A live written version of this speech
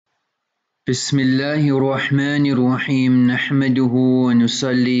بسم الله الرحمن الرحيم نحمده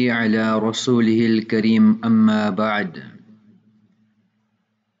ونصلي على رسوله الكريم أما بعد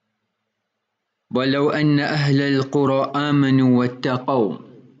ولو أن أهل القرى آمنوا واتقوا.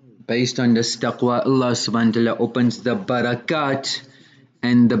 Based on this taqwa, Allah subhanahu wa ta'ala opens the barakat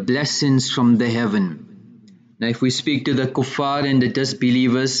and the blessings from the heaven. Now if we speak to the kuffar and the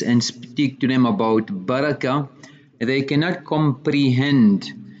disbelievers and speak to them about barakah, they cannot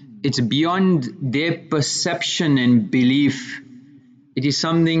comprehend. It's beyond their perception and belief. It is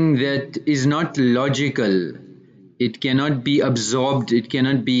something that is not logical. It cannot be absorbed, it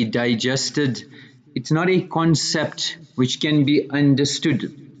cannot be digested. It's not a concept which can be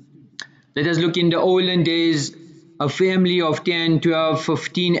understood. Let us look in the olden days. A family of 10, 12,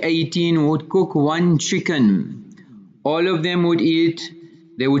 15, 18 would cook one chicken. All of them would eat.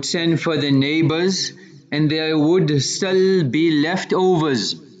 They would send for the neighbors and there would still be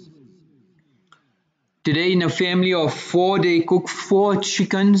leftovers. Today in a family of 4, they cook 4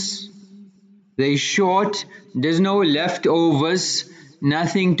 chickens. They short, there's no leftovers,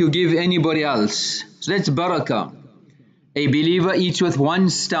 nothing to give anybody else. So that's barakah. A believer eats with 1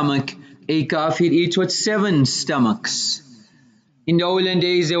 stomach, a kafir eats with 7 stomachs. In the olden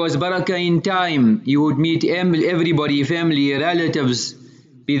days there was barakah in time. You would meet everybody, family, relatives,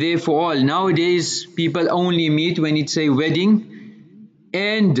 be there for all. Nowadays people only meet when it's a wedding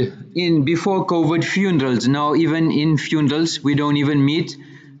and in before COVID funerals. Now even in funerals we don't even meet,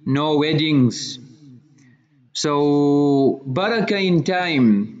 no weddings. So barakah in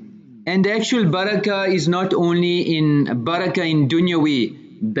time, and the actual barakah is not only in barakah in dunyawi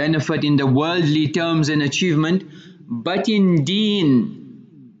benefit, in the worldly terms and achievement, but in deen.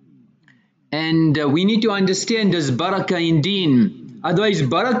 And we need to understand this barakah in deen. Otherwise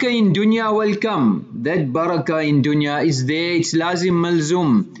barakah in dunya will come. That barakah in dunya is there, it's lazim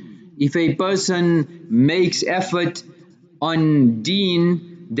malzum. If a person makes effort on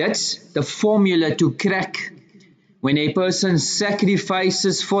deen, that's the formula to crack. When a person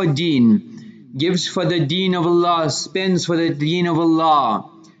sacrifices for deen, gives for the deen of Allah, spends for the deen of Allah,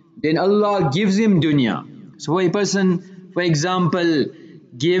 then Allah gives him dunya. So a person, for example,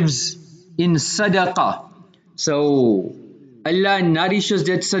 gives in sadaqah, so Allah nourishes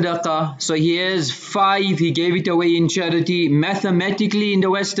that sadaqah. So he has 5, he gave it away in charity. Mathematically in the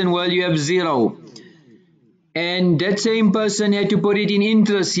Western world you have 0. And that same person had to put it in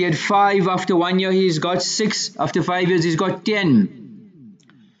interest. He had 5, after 1 year he's got 6, after 5 years he's got 10.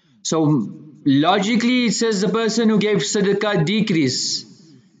 So logically it says the person who gave sadaqah decreased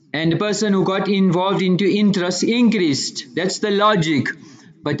and the person who got involved into interest increased. That's the logic.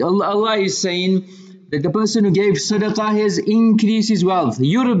 But Allah is saying that the person who gave sadaqah has increased his wealth.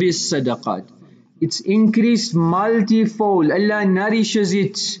 Yurbis sadaqat, it's increased multifold. Allah nourishes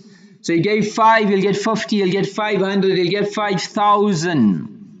it. So he gave 5, he'll get 50, he'll get 500, he'll get 5,000.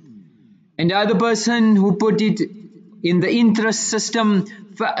 And the other person who put it in the interest system,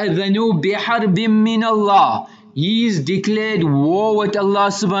 فَأَذَنُوا بِحَرْبٍ مِّنَ اللَّهِ, he is declared war with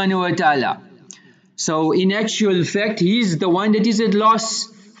Allah subhanahu wa ta'ala. So in actual fact he is the one that is at loss.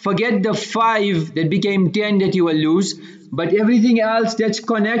 Forget the 5 that became 10 that you will lose, but everything else that's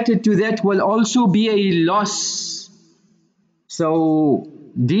connected to that will also be a loss. So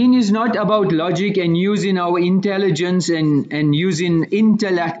deen is not about logic and using our intelligence and using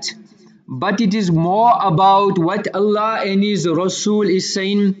intellect, but it is more about what Allah and His Rasul is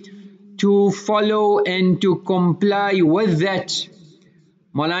saying, to follow and to comply with that.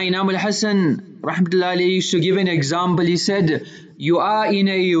 Mawlana Imam al-Hasan rahmatullahi alayhi used to give an example. He said, you are in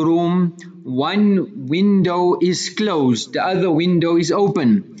a room, one window is closed, the other window is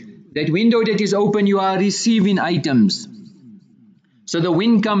open. That window that is open, you are receiving items. So the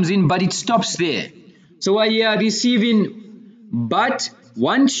wind comes in but it stops there. So while you are receiving, but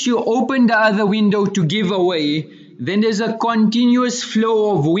once you open the other window to give away, then there's a continuous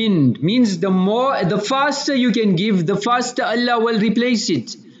flow of wind. Means the faster you can give, the faster Allah will replace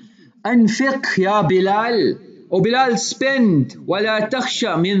it. Anfiq ya Bilal, O Bilal, spend. Wala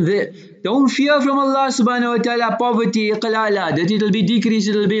takhsha min the. Don't fear from Allah subhanahu wa ta'ala poverty, iqlala, that it will be decreased,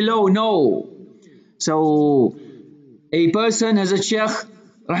 it will be low. No. So a person, Hazrat Sheikh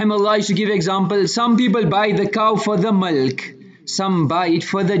rahimahullah used to give example. Some people buy the cow for the milk, some buy it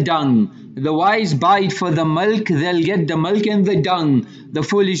for the dung. The wise buy it for the milk, they'll get the milk and the dung. The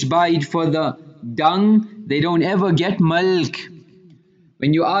foolish buy it for the dung, they don't ever get milk.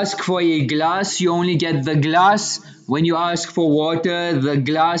 When you ask for a glass, you only get the glass. When you ask for water, the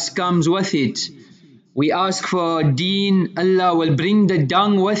glass comes with it. We ask for deen, Allah will bring the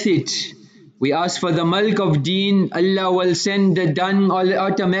dung with it. We ask for the milk of deen, Allah will send the dung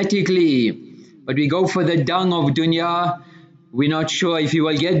automatically. But we go for the dung of dunya, we're not sure if you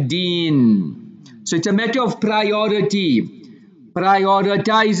will get deen. So it's a matter of priority.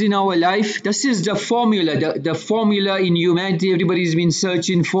 Prioritize in our life. This is the formula, the formula in humanity everybody's been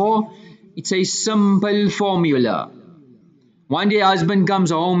searching for. It's a simple formula. One day husband comes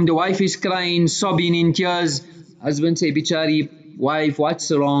home, the wife is crying, sobbing in tears. Husband say, Bichari, wife,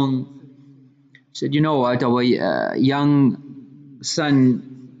 what's wrong? Said, you know what, our young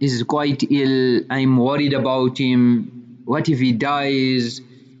son is quite ill. I'm worried about him. What if he dies?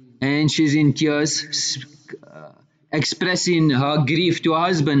 And she's in tears, expressing her grief to her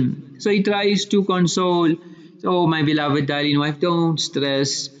husband. So he tries to console. So my beloved darling wife, don't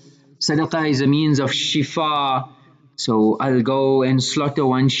stress. Sadaqah is a means of shifa. So I'll go and slaughter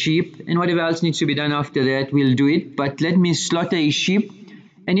one sheep, and whatever else needs to be done after that, we'll do it. But let me slaughter a sheep,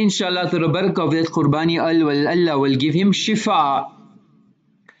 and inshallah through the barakah of that qurbani, Allah will give him shifa.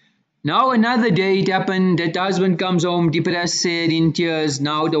 Now another day it happened that the husband comes home depressed, sad, in tears.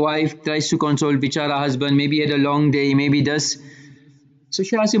 Now the wife tries to console bichara husband, maybe he had a long day, maybe this. So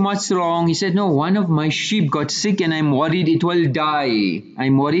she asked him, what's wrong? He said, no, one of my sheep got sick and I'm worried it will die.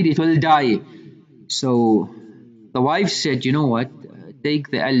 I'm worried it will die. So the wife said, you know what, take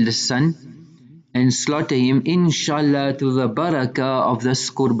the eldest son and slaughter him. Inshallah, through the barakah of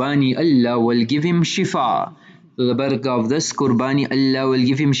this qurbani, Allah will give him shifa. Through the barakah of this qurbani, Allah will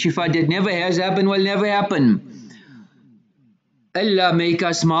give him shifa. That never has happened, will never happen. Allah make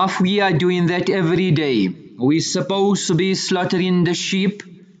us maaf. We are doing that every day. We're supposed to be slaughtering the sheep,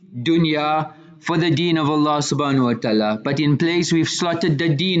 dunya, for the deen of Allah subhanahu wa ta'ala. But in place we've slaughtered the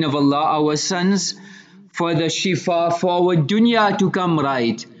deen of Allah, our sons, for the shifa, for our dunya to come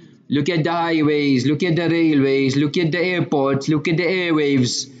right. Look at the highways, look at the railways, look at the airports, look at the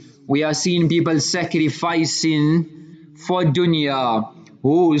airwaves. We are seeing people sacrificing for dunya.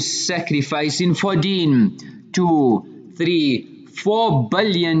 Who's sacrificing for deen? 2, 3, 4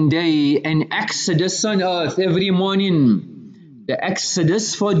 billion day an exodus on earth every morning. The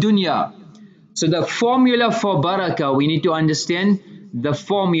exodus for dunya. So the formula for barakah, we need to understand the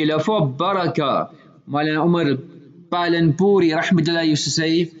formula for barakah. Maulana Umar Palinpoori rahmatullah used to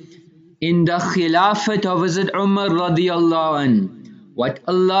say, in the khilafat of Hazrat Umar radiyallahu anh, what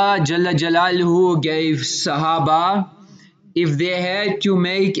Allah Jalla Jalaluhu gave Sahaba, if they had to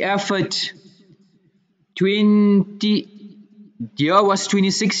make effort, 20 year was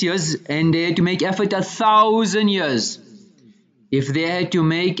 26 years, and they had to make effort 1,000 years. If they had to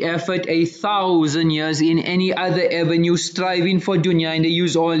make effort 1,000 years in any other avenue striving for dunya, and they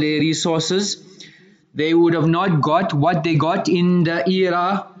use all their resources, they would have not got what they got in the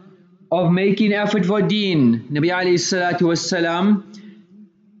era of making effort for deen. Nabi alayhi salatu wassalam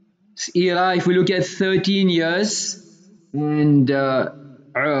era, if we look at 13 years, and Abu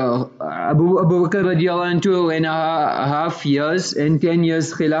Bakr radiallahu anh 2.5 years, and 10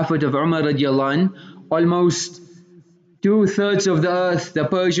 years khilafat of Umar radiallahu anh, almost 2/3 of the earth, the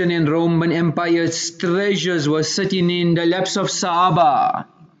Persian and Roman Empire's treasures were sitting in the laps of Sahaba.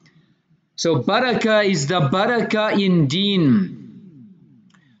 So barakah is the barakah in deen.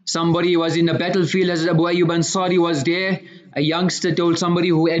 Somebody was in the battlefield, as Abu Ayyub Ansari was there. A youngster told somebody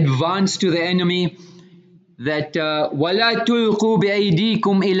who advanced to the enemy that وَلَا تُلْقُوا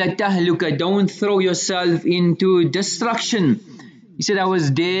بِأَيْدِيكُمْ إِلَى التَّهْلُكَ, don't throw yourself into destruction. He said, I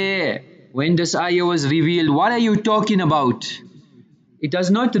was there when this ayah was revealed. What are you talking about? It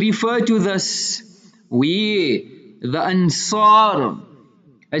does not refer to this. We, the Ansar,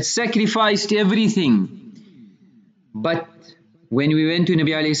 had sacrificed everything. But when we went to Nabi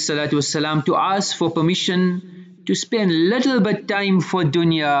alayhi salatu wasalam to ask for permission to spend little bit time for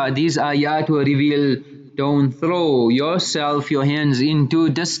dunya, these ayat were revealed. Don't throw yourself, your hands into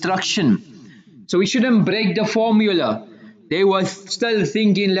destruction. So we shouldn't break the formula. They were still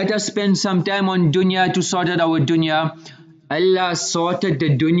thinking, let us spend some time on dunya to sort out our dunya. Allah sorted the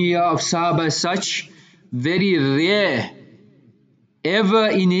dunya of Sahaba such, very rare, ever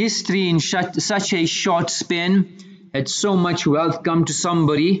in history in such a short span, had so much wealth come to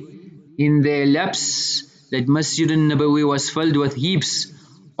somebody in their laps that Masjid al-Nabawi was filled with heaps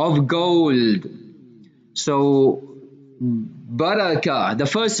of gold. So barakah, the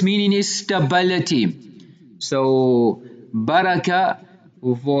first meaning is stability. So barakah,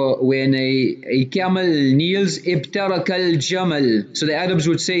 for when a camel kneels, ibtarakal jamal. So the Arabs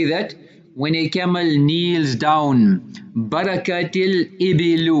would say that when a camel kneels down, barakatil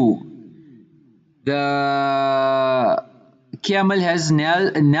ibilu, the camel has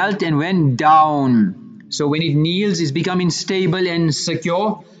knelt and went down. So when it kneels, it's becoming stable and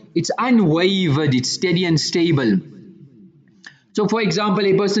secure. it's unwavered, it's steady and stable. So for example,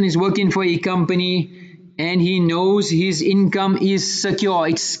 a person is working for a company and he knows his income is secure,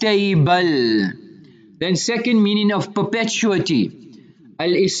 it's stable. Then second meaning of perpetuity,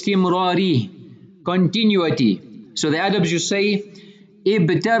 al-istimrari, continuity. So the Arabs you say,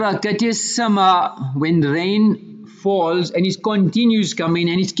 ibtarakatis sama, when rain falls and it continues coming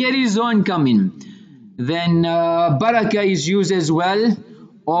and it carries on coming. Then barakah is used as well,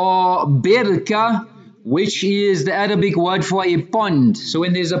 or birka, which is the Arabic word for a pond. So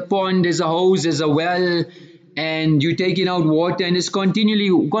when there's a pond, there's a hose, there's a well, and you're taking out water and it's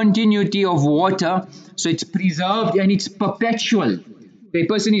continuity of water, so it's preserved and it's perpetual. A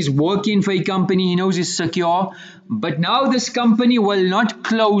person is working for a company, he knows it's secure, but now this company will not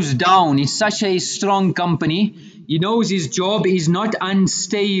close down. It's such a strong company, he knows his job is not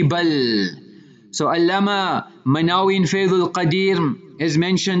unstable. So Allama Manawi in Faidul Qadir has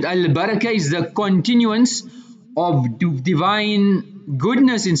mentioned al-barakah is the continuance of divine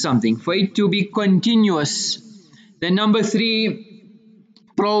goodness in something, for it to be continuous. Then number 3,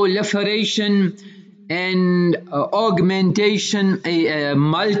 proliferation and augmentation,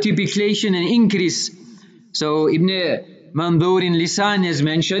 multiplication and increase. So Ibn Mandur in Lisan has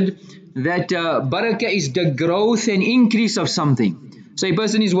mentioned that barakah is the growth and increase of something. So a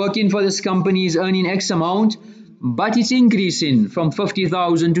person is working for this company, is earning X amount, but it's increasing from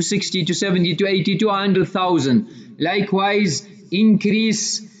 50,000 to 60 to 70 to 80 to 100,000. Likewise,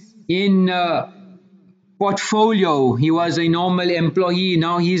 increase in portfolio. He was a normal employee,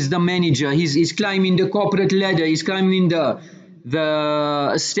 now he's the manager, he's climbing the corporate ladder, he's climbing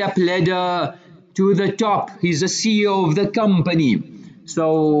the step ladder to the top, he's the CEO of the company.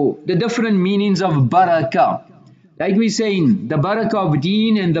 So the different meanings of barakah, like we're saying, the barakah of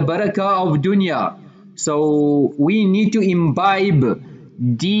deen and the barakah of dunya. So we need to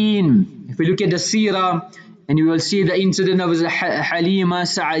imbibe deen. If we look at the seerah, and you will see the incident of Halima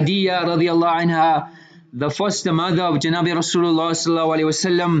Sa'diya radiallahu anha, the foster mother of Janabi Rasulullah sallallahu alayhi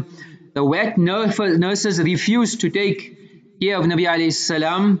wasallam. The wet nurses refused to take care of Nabi alayhi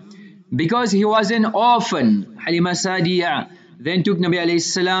salam because he was an orphan. Halima Sa'diya then took Nabi alayhi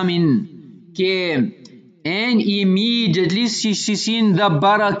salam in care, and immediately she seen the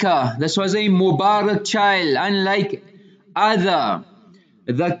barakah. This was a Mubarak child, unlike other.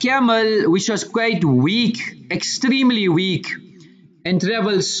 The camel, which was quite weak, extremely weak, and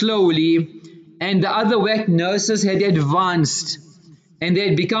travelled slowly, and the other wet nurses had advanced and they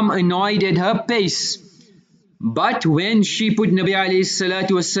had become annoyed at her pace. But when she put Nabi alayhi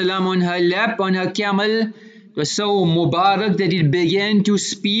salatu wasalam on her lap, on her camel, it was so Mubarak that it began to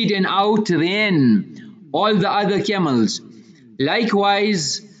speed and outran all the other camels.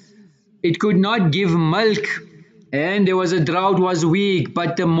 Likewise, it could not give milk and there was a drought, was weak,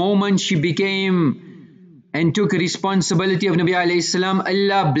 but the moment she became and took responsibility of Nabi alayhi salam,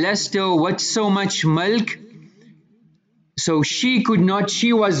 Allah blessed her with so much milk. So she could not,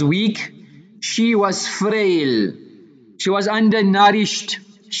 she was weak, she was frail, she was undernourished.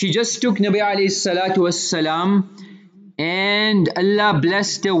 She just took Nabi alayhi salatu wassalam, and Allah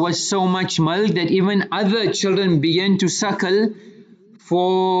blessed her with so much milk that even other children began to suckle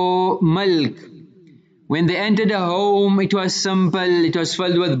for milk. When they entered the home, it was simple, it was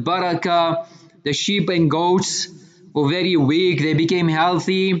filled with barakah. The sheep and goats were very weak, they became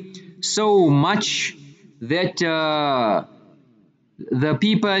healthy, so much that the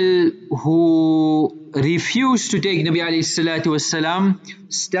people who refused to take Nabi alayhi salatu wasalam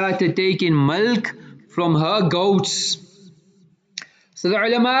started taking milk from her goats. So the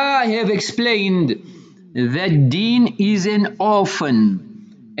ulama have explained that deen is an orphan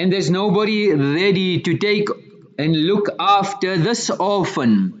and there's nobody ready to take and look after this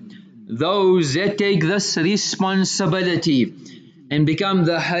orphan. Those that take this responsibility and become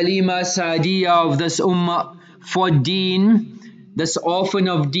the Halima Sa'diya of this ummah for deen, this orphan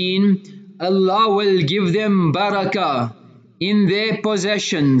of deen, Allah will give them barakah in their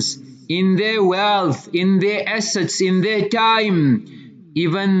possessions, in their wealth, in their assets, in their time.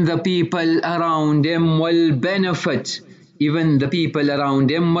 Even the people around them will benefit. Even the people around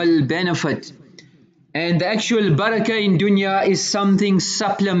them will benefit. And the actual barakah in dunya is something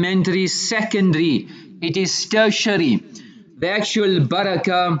supplementary, secondary. It is tertiary. The actual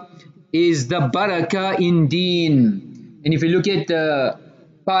barakah is the barakah in deen. And if you look at the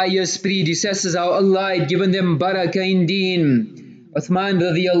pious predecessors, how Allah had given them barakah in deen. Uthman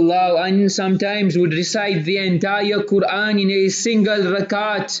radiallahu anhu sometimes would recite the entire Qur'an in a single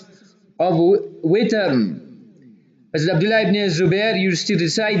rakat of witr. Hazrat Abdullah ibn Zubair used to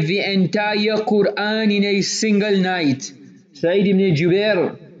recite the entire Qur'an in a single night. Sa'id ibn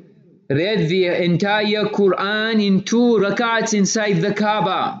Jubair read the entire Qur'an in 2 rakats inside the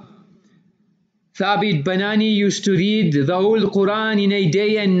Kaaba. Thabit Banani used to read the whole Qur'an in a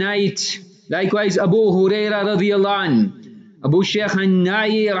day and night. Likewise, Abu Huraira radiyallahu anh, Abu Sheikh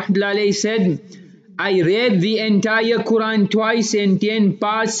An-Na'i rahmatullahi alayhi said, I read the entire Qur'an twice and 10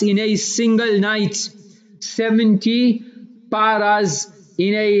 parts in a single night. 70 paras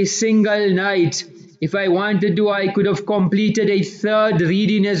in a single night. If I wanted to, I could have completed a third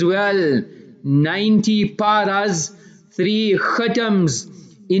reading as well. 90 paras, 3 khatams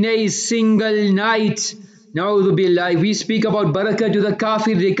in a single night. Na'udhu billah. If we speak about barakah to the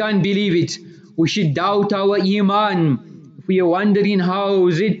kafir, they can't believe it. We should doubt our iman. If we are wondering how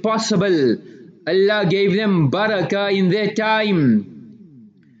is it possible, Allah gave them barakah in their time.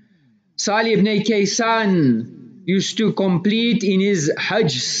 Salih ibn Kaysan used to complete in his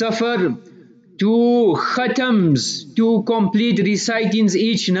Hajj Safar 2 khatams, 2 complete recitings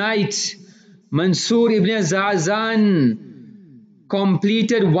each night. Mansur ibn Za'zan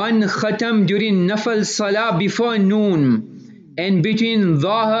completed 1 khatam during Nafal Salah before noon, and between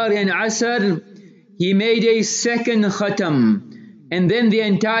Dhahar and Asr he made a 2nd khatam, and then the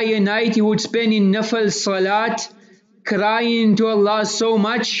entire night he would spend in Nafal Salat crying to Allah so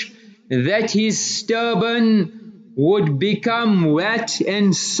much that his turban would become wet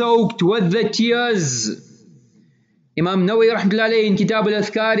and soaked with the tears. Imam Nawawi rahmatullahi alayhi in Kitab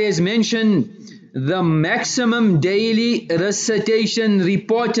al-Adhkar has mentioned the maximum daily recitation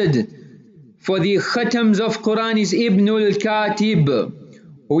reported for the khatams of Qur'an is Ibn al-Katib,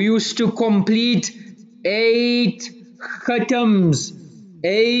 who used to complete 8 khatams,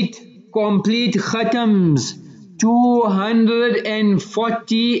 8 complete khatams,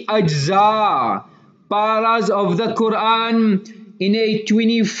 240 ajza, paras of the Qur'an in a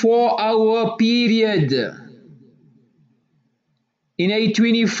 24-hour period. In a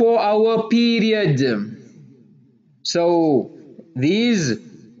 24-hour period. So these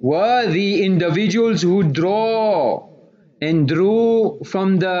were the individuals who drew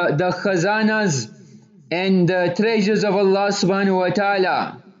from the khazanas and the treasures of Allah subhanahu wa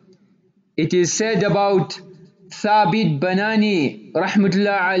ta'ala. It is said about Thabit Banani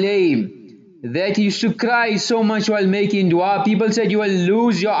rahmatullah alayhi that he used to cry so much while making dua. People said, you will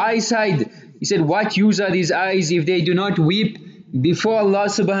lose your eyesight. He said, what use are these eyes if they do not weep before Allah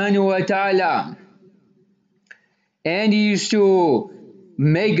subhanahu wa ta'ala? And he used to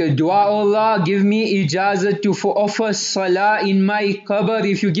make a dua, Allah give me ijazat to offer salah in my qabr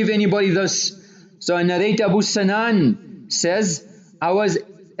if you give anybody this. So a narrator Abu Sanan says, I was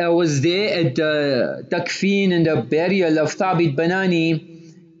there at the takfeen and the burial of Thabit Banani,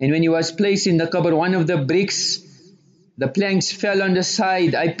 and when he was placed in the qabr, one of the bricks, the planks fell on the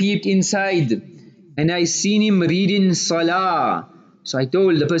side. I peeped inside and I seen him reading salah. So I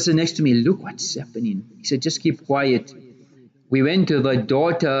told the person next to me, look what's happening. He said, just keep quiet. We went to the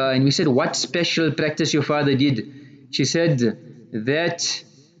daughter and we said, what special practice your father did? She said that,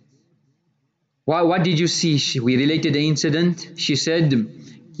 what did you see? We related the incident. She said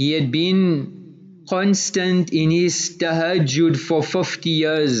he had been constant in his tahajjud for 50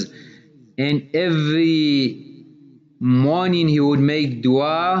 years, and every morning he would make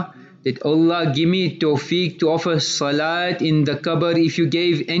dua that Allah give me tawfiq to offer salat in the qabr if you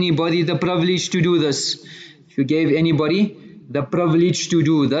gave anybody the privilege to do this. If you gave anybody the privilege to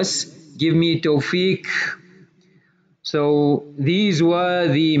do this, give me tawfiq. So these were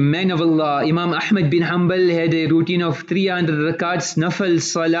the men of Allah. Imam Ahmad bin Hanbal had a routine of 300 rakats nafal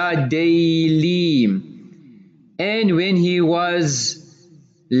salah daily. And when he was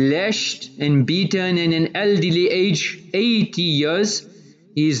lashed and beaten in an elderly age, 80 years,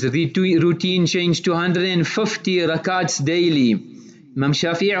 his routine changed to 150 rakats daily. Imam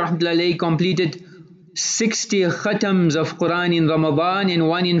Shafi'i rahmatullahi completed 60 khatams of Qur'an in Ramadan and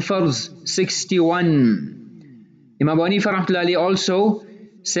 1 in Farz, 61. Imam Abu Hanifa rahmatullahi also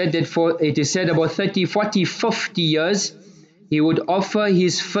said that it is said about 30, 40, 50 years he would offer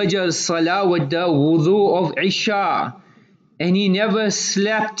his Fajr Salah with the wudu of Isha, and he never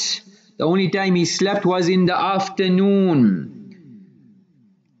slept. The only time he slept was in the afternoon.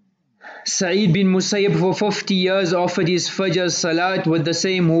 Sa'id bin Musayyib for 50 years offered his Fajr Salat with the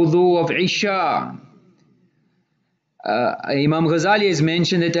same wudu of Isha. Imam Ghazali has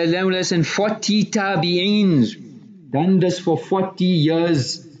mentioned that less than 40 tabi'eens done this for 40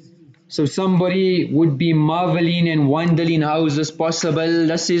 years. So somebody would be marveling and wondering how is this possible.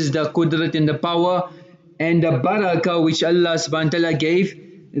 This is the qudrat and the power and the barakah which Allah subhanahu wa ta'ala gave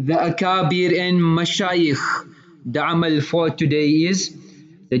the akabir and mashayikh. The amal for today is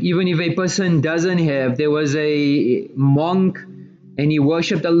that even if a person doesn't have, there was a monk and he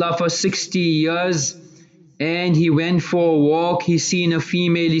worshipped Allah for 60 years, and he went for a walk, he seen a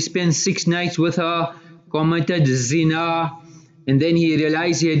female, he spent 6 nights with her, committed zina, and then he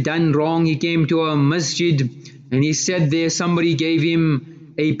realized he had done wrong. He came to a masjid and he sat there, somebody gave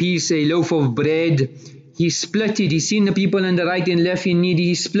him a loaf of bread, he split it, he seen the people on the right and left in need,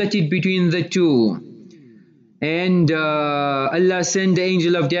 he split it between the two, and Allah sent the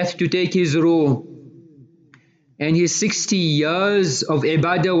angel of death to take his ruh, and his 60 years of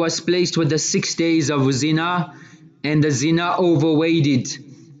ibadah was placed with the 6 days of zina, and the zina overweighed it.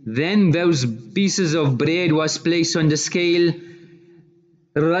 Then those pieces of bread was placed on the scale,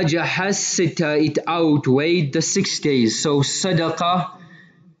 rajahasita, it outweighed the 6 days. So sadaqah,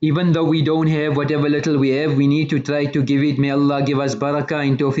 even though we don't have whatever little we have, we need to try to give it. May Allah give us barakah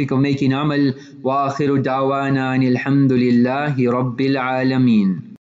and tawfiq of making amal. Wa akhiru da'wana anil hamdulillahi rabbil alameen.